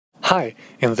Hi,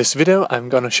 in this video I'm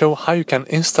gonna show how you can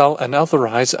install and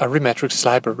authorize a REmatrix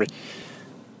library.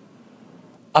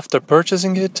 After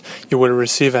purchasing it, you will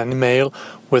receive an email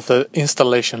with the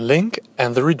installation link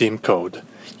and the redeem code.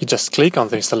 You just click on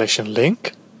the installation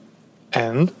link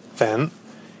and then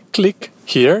click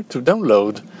here to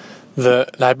download the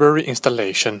library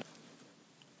installation.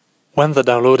 When the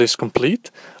download is complete,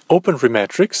 open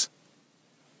REmatrix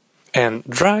and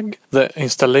drag the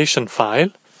installation file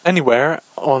anywhere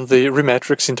on the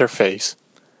REmatrix interface.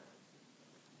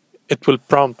 It will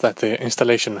prompt that the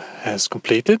installation has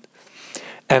completed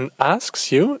and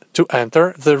asks you to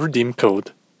enter the redeem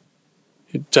code.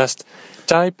 You just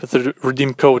type the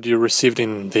redeem code you received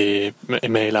in the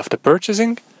email after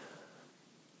purchasing,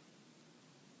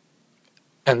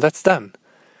 and that's done.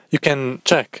 You can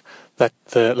check that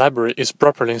the library is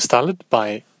properly installed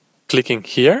by clicking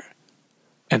here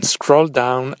and scroll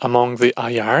down among the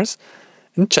IRs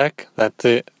and check that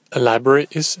the library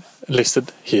is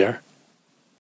listed here.